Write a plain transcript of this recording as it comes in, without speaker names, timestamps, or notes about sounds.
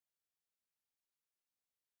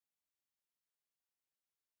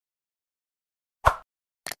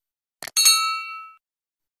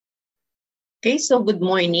Okay, so good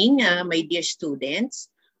morning, my dear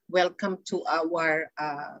students. Welcome to our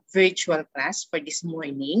virtual class for this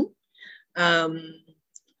morning. I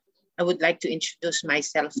would like to introduce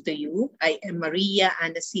myself to you. I am Maria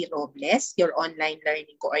Anasi Robles, your online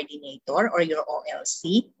learning coordinator or your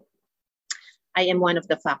OLC. I am one of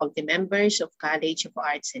the faculty members of College of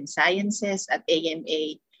Arts and Sciences at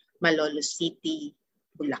AMA Malolo City,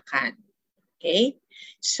 Bulacan. Okay,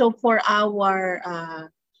 so for our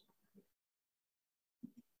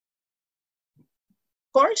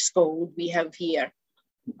course code, we have here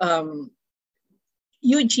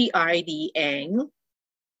UGRD ENG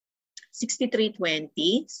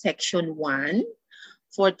 6320, Section 1,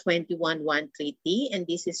 421-130, and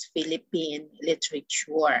this is Philippine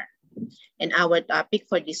literature. And our topic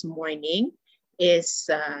for this morning is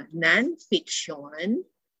non-fiction,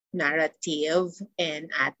 narrative,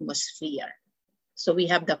 and atmosphere. So we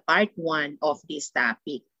have the part 1 of this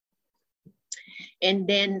topic. And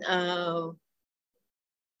then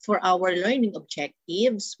for our learning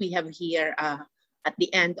objectives, we have here at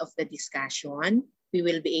the end of the discussion, we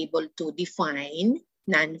will be able to define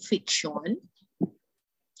nonfiction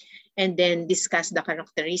and then discuss the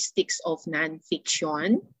characteristics of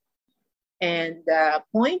nonfiction and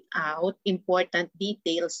point out important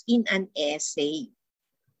details in an essay.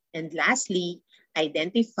 And lastly,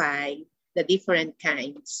 identify the different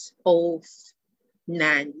kinds of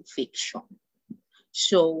nonfiction.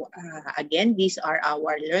 So again, these are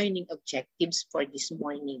our learning objectives for this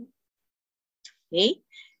morning. Okay,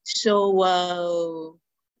 so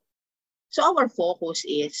our focus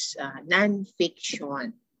is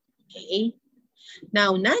nonfiction. Okay,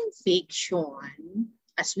 now nonfiction,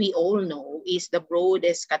 as we all know, is the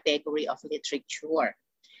broadest category of literature.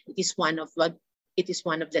 It is one of the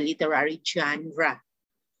literary genre,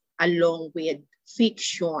 along with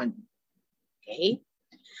fiction. Okay.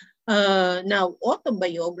 Now,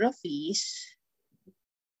 autobiographies,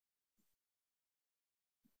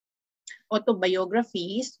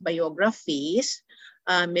 biographies,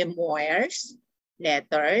 memoirs,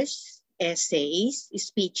 letters, essays,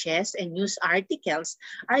 speeches, and news articles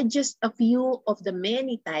are just a few of the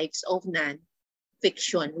many types of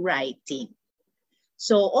non-fiction writing.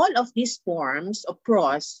 So all of these forms of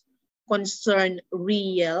prose concern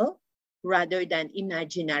real rather than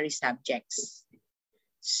imaginary subjects.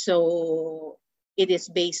 So it is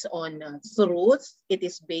based on truth, it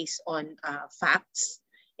is based on facts,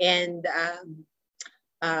 and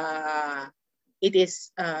it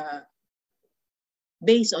is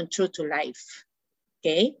based on true to life.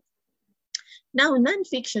 Okay. Now,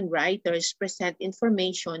 nonfiction writers present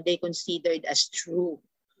information they considered as true.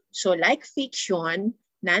 So like fiction,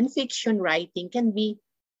 nonfiction writing can be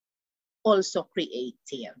also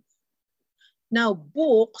creative. Now,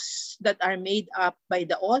 books that are made up by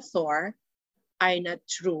the author are not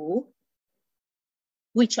true,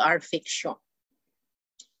 which are fiction.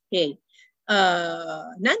 Okay,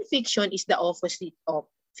 nonfiction is the opposite of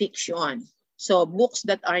fiction. So books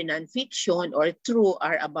that are nonfiction or true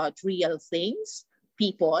are about real things,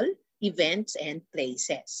 people, events, and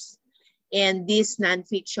places. And this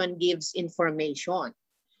nonfiction gives information.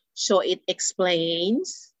 So it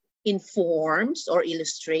explains, informs, or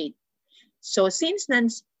illustrates. So since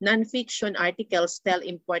nonfiction articles tell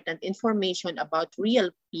important information about real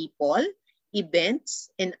people, events,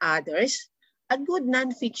 and others, a good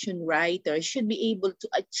nonfiction writer should be able to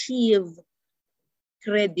achieve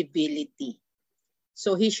credibility.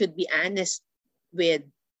 So he should be honest with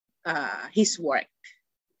his work.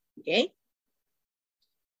 Okay?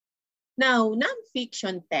 Now,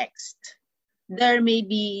 nonfiction text. There may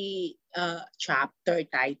be chapter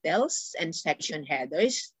titles and section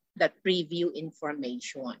headers that preview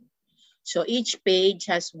information. So each page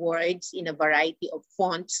has words in a variety of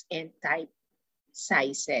fonts and type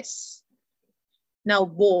sizes. Now,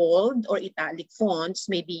 bold or italic fonts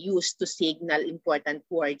may be used to signal important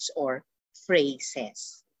words or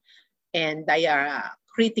phrases. And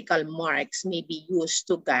diacritical marks may be used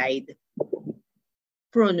to guide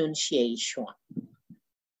pronunciation.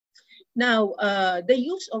 Now, the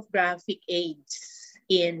use of graphic aids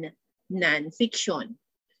in nonfiction.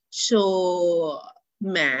 So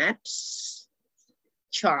maps,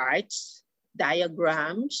 charts,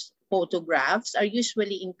 diagrams, photographs are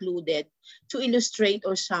usually included to illustrate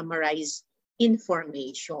or summarize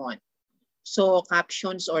information. So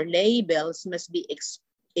captions or labels must be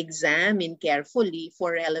examined carefully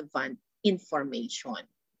for relevant information.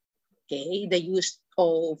 Okay, the use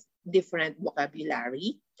of different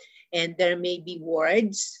vocabulary, and there may be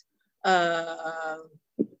words that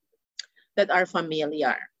are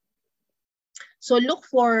familiar. So look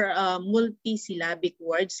for multisyllabic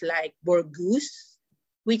words like Borgus,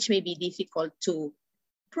 which may be difficult to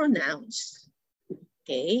pronounce.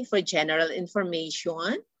 Okay, for general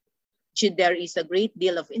information, there is a great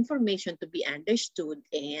deal of information to be understood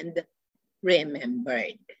and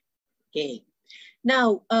remembered. Okay,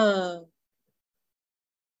 now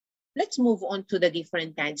let's move on to the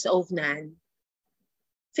different kinds of non-fiction.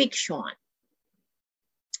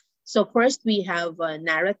 So first we have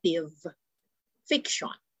narrative fiction.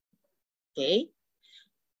 Okay,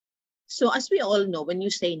 so as we all know, when you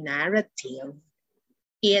say narrative,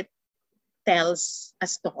 it tells a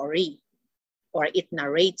story or it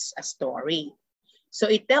narrates a story. So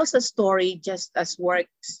it tells a story just as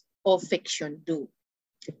works of fiction do.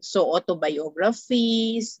 So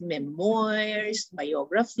autobiographies, memoirs,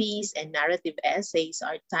 biographies, and narrative essays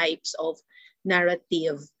are types of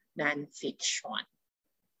narrative nonfiction.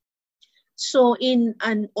 So in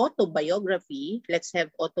an autobiography, let's have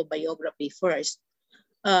autobiography first.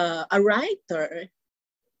 A writer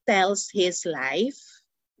tells his life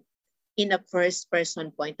in a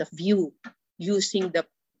first-person point of view using the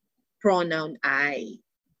pronoun I.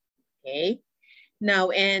 Okay. Now,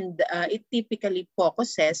 and it typically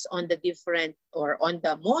focuses on the different or on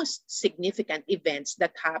the most significant events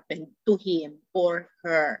that happened to him or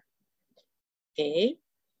her. Okay.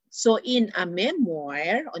 So in a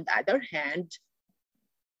memoir, on the other hand,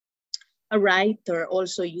 a writer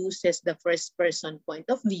also uses the first-person point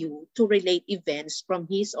of view to relate events from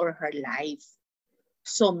his or her life.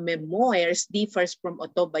 So memoirs differs from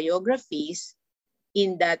autobiographies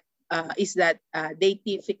in that they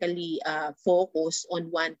typically focus on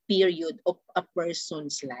one period of a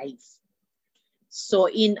person's life. So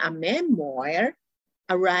in a memoir,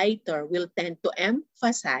 a writer will tend to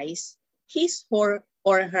emphasize his or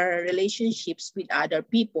her relationships with other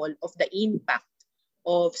people of the impact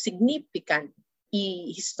of significant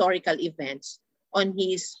historical events on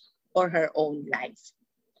his or her own life.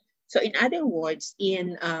 So in other words,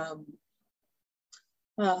 in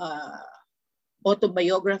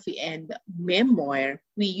autobiography and memoir,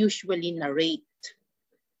 we usually narrate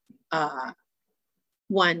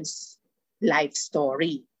one's life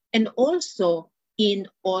story, and also in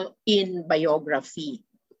biography.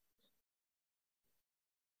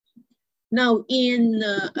 Now, in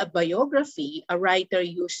a biography, a writer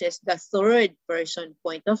uses the third-person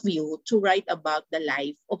point of view to write about the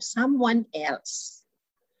life of someone else.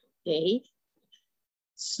 Okay,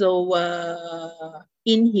 so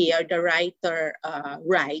in here, the writer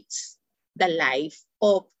writes the life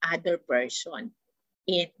of other person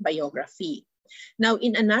in biography. Now,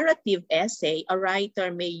 in a narrative essay, a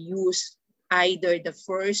writer may use either the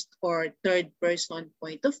first or third-person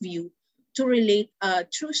point of view to relate a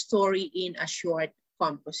true story in a short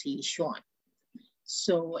composition.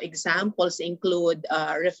 So examples include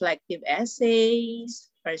reflective essays,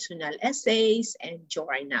 personal essays, and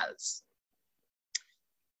journals.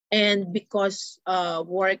 And because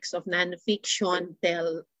works of nonfiction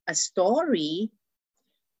tell a story,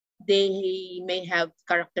 they may have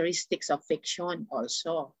characteristics of fiction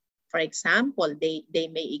also. For example, they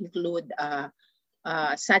may include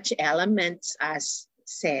such elements as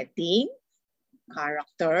setting,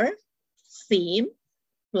 character, theme,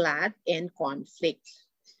 plot, and conflict.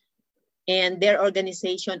 And their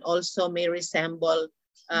organization also may resemble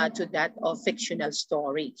to that of fictional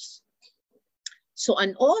stories. So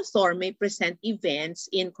an author may present events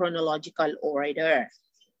in chronological order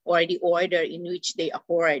or the order in which they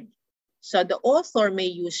occurred. So the author may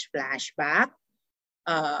use flashback,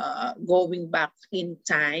 going back in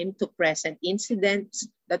time to present incidents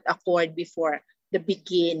that occurred before the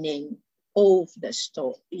beginning of the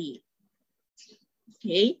story.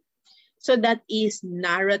 Okay, so that is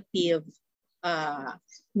narrative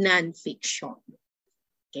nonfiction.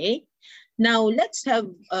 Okay, now let's have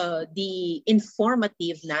the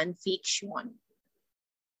informative nonfiction.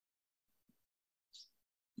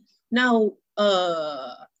 Now,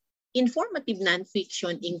 informative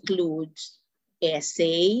nonfiction includes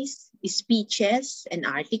essays, speeches, and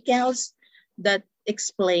articles that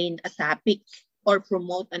explain a topic or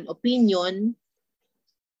promote an opinion.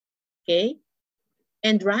 Okay,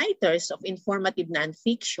 and writers of informative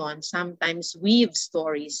nonfiction sometimes weave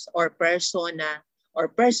stories or personal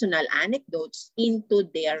anecdotes into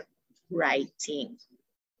their writing.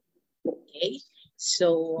 Okay,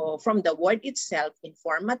 so from the word itself,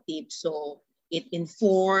 informative, so it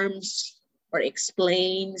informs or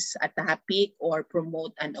explains a topic or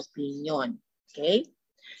promote an opinion. Okay,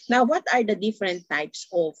 now what are the different types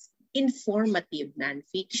of informative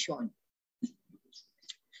nonfiction?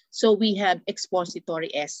 So we have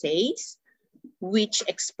expository essays. which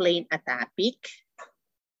explain a topic.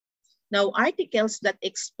 Now, articles that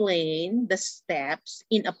explain the steps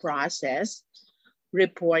in a process,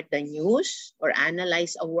 report the news, or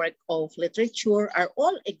analyze a work of literature are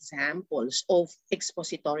all examples of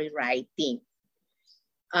expository writing.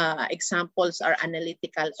 Examples are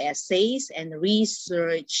analytical essays and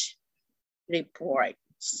research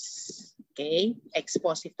reports, okay?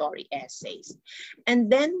 Expository essays.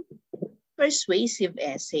 And then persuasive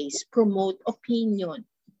essays promote opinion,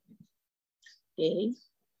 okay?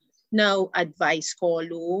 Now, advice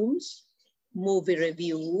columns, movie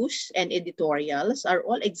reviews, and editorials are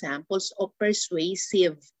all examples of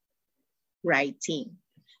persuasive writing.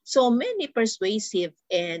 So many persuasive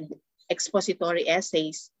and expository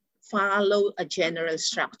essays follow a general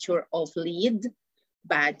structure of lead,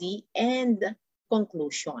 body, and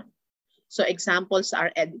conclusion. So examples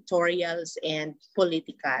are editorials and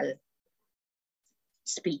political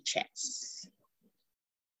speeches.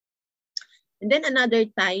 And then another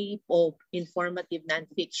type of informative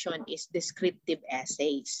nonfiction is descriptive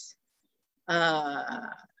essays.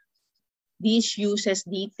 This uses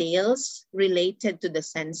details related to the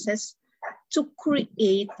senses to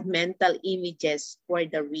create mental images for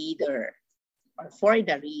the reader or for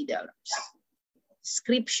the readers.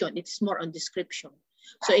 Description, it's more on description.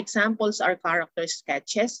 So examples are character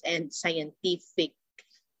sketches and scientific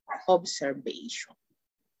observation.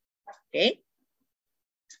 Okay.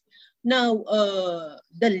 Now,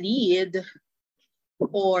 the lead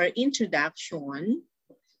or introduction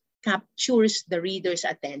captures the reader's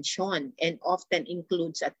attention and often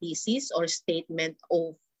includes a thesis or statement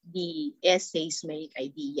of the essay's main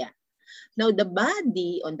idea. Now, the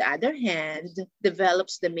body, on the other hand,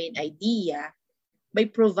 develops the main idea by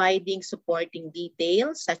providing supporting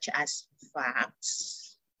details such as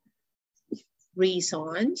facts,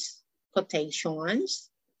 reasons, quotations,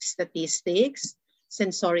 statistics,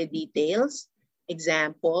 sensory details,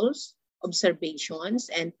 examples, observations,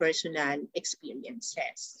 and personal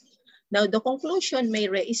experiences. Now, the conclusion may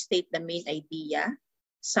restate the main idea,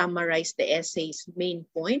 summarize the essay's main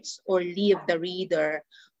points, or leave the reader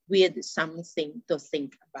with something to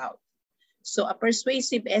think about. So a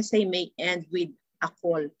persuasive essay may end with a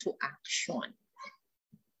call to action.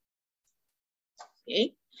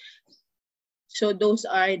 Okay, so those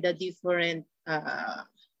are the different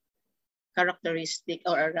characteristic,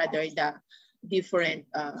 or rather the different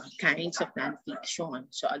kinds of nonfiction.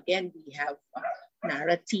 So again, we have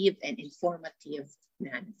narrative and informative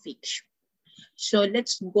nonfiction. So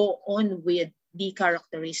let's go on with the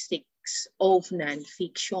characteristics of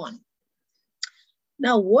nonfiction.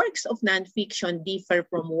 Now, works of nonfiction differ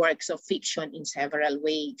from works of fiction in several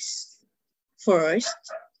ways. First,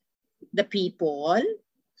 the people,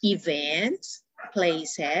 events,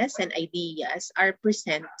 places, and ideas are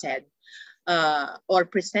presented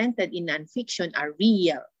in nonfiction are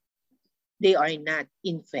real. They are not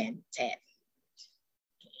invented.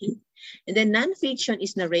 Okay. And then nonfiction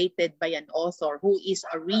is narrated by an author who is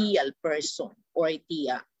a real person, or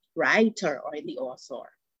the writer or the author.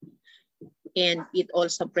 And it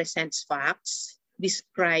also presents facts,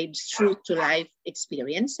 describes true-to-life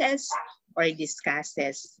experiences, or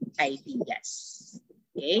discusses ideas.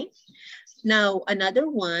 Okay. Now, another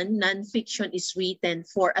one, nonfiction is written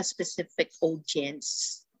for a specific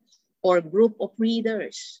audience or group of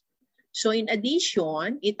readers. So in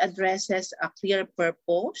addition, it addresses a clear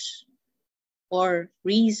purpose or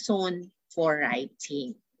reason for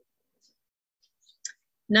writing.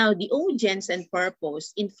 Now, the audience and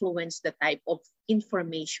purpose influence the type of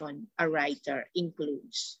information a writer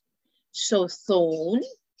includes. So tone,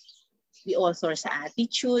 the author's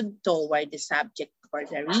attitude toward the subject or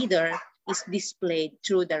the reader, is displayed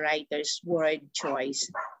through the writer's word choice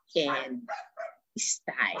and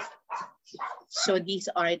style. So these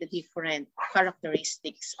are the different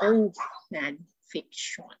characteristics of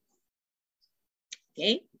nonfiction.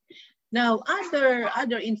 Okay. Now, other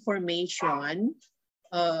information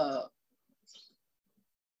that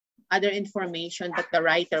the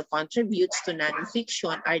writer contributes to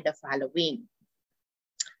nonfiction are the following.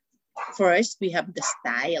 First, we have the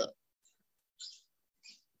style.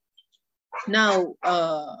 Now,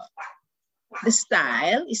 the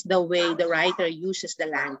style is the way the writer uses the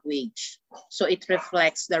language. So it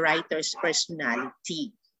reflects the writer's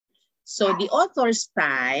personality. So the author's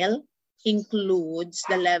style includes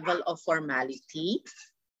the level of formality,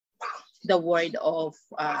 the word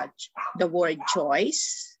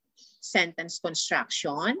choice, sentence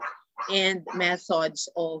construction, and methods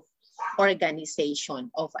of organization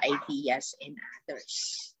of ideas and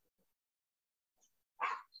others.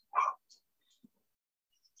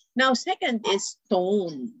 Now, second is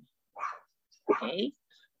tone. Okay.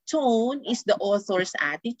 Tone is the author's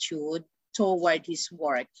attitude toward his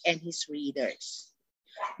work and his readers.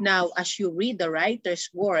 Now, as you read the writer's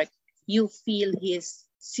work, you feel his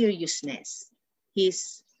seriousness,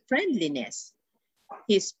 his friendliness,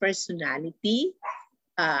 his personality,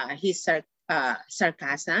 his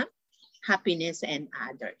sarcasm, happiness, and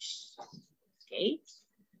others. Okay.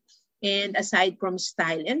 And aside from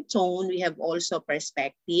style and tone, we have also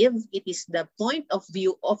perspective. It is the point of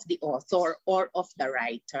view of the author or of the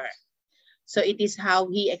writer. So it is how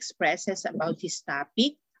he expresses about his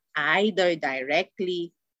topic, either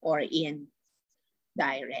directly or indirectly.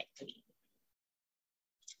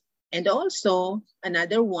 And also,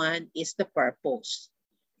 another one is the purpose.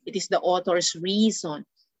 It is the author's reason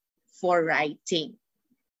for writing.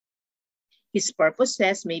 His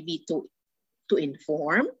purposes may be to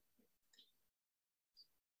inform,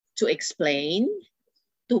 to explain,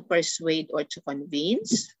 to persuade or to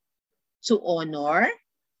convince, to honor,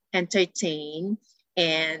 entertain,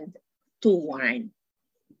 and to warn.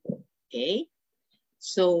 Okay,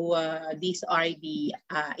 so these are the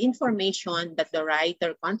information that the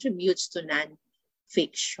writer contributes to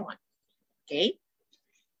non-fiction. Okay,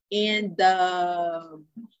 and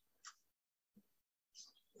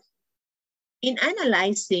in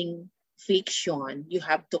analyzing fiction, you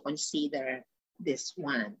have to consider this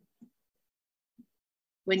one.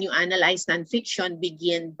 When you analyze nonfiction,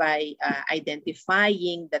 begin by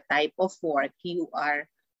identifying the type of work you are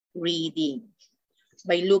reading.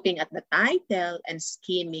 By looking at the title and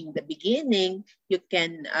skimming the beginning, you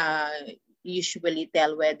can usually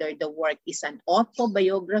tell whether the work is an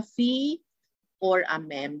autobiography or a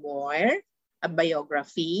memoir, a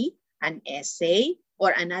biography, an essay,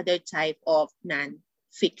 or another type of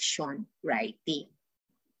non-fiction writing.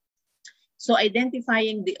 So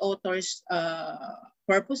identifying the author's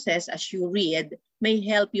purposes as you read may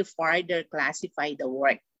help you further classify the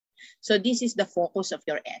work. So this is the focus of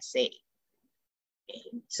your essay.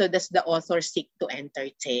 Okay. So does the author seek to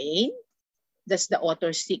entertain? Does the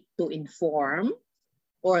author seek to inform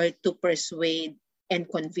or to persuade and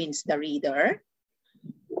convince the reader?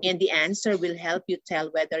 And the answer will help you tell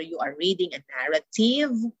whether you are reading a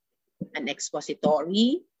narrative, an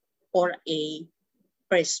expository, or a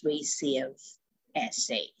persuasive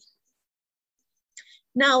essay.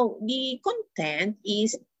 Now, the content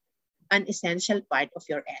is an essential part of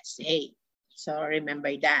your essay. So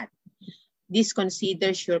remember that. This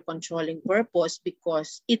considers your controlling purpose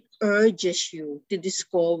because it urges you to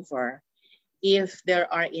discover if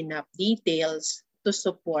there are enough details to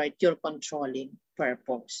support your controlling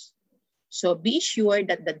purpose. So be sure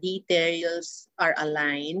that the details are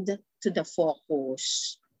aligned to the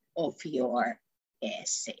focus of your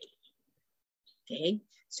essay. Okay,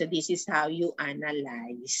 so this is how you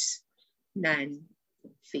analyze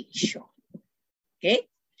non-fiction. Okay,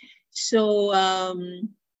 so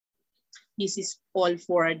this is all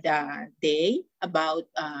for the day about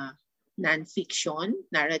non-fiction,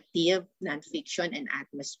 narrative, non-fiction, and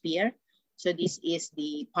atmosphere. So this is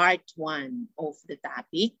the part 1 of the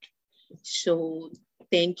topic. So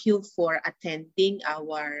thank you for attending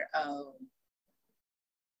our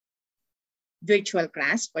virtual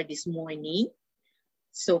class for this morning.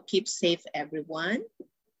 So keep safe, everyone,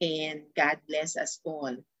 and God bless us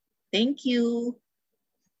all. Thank you.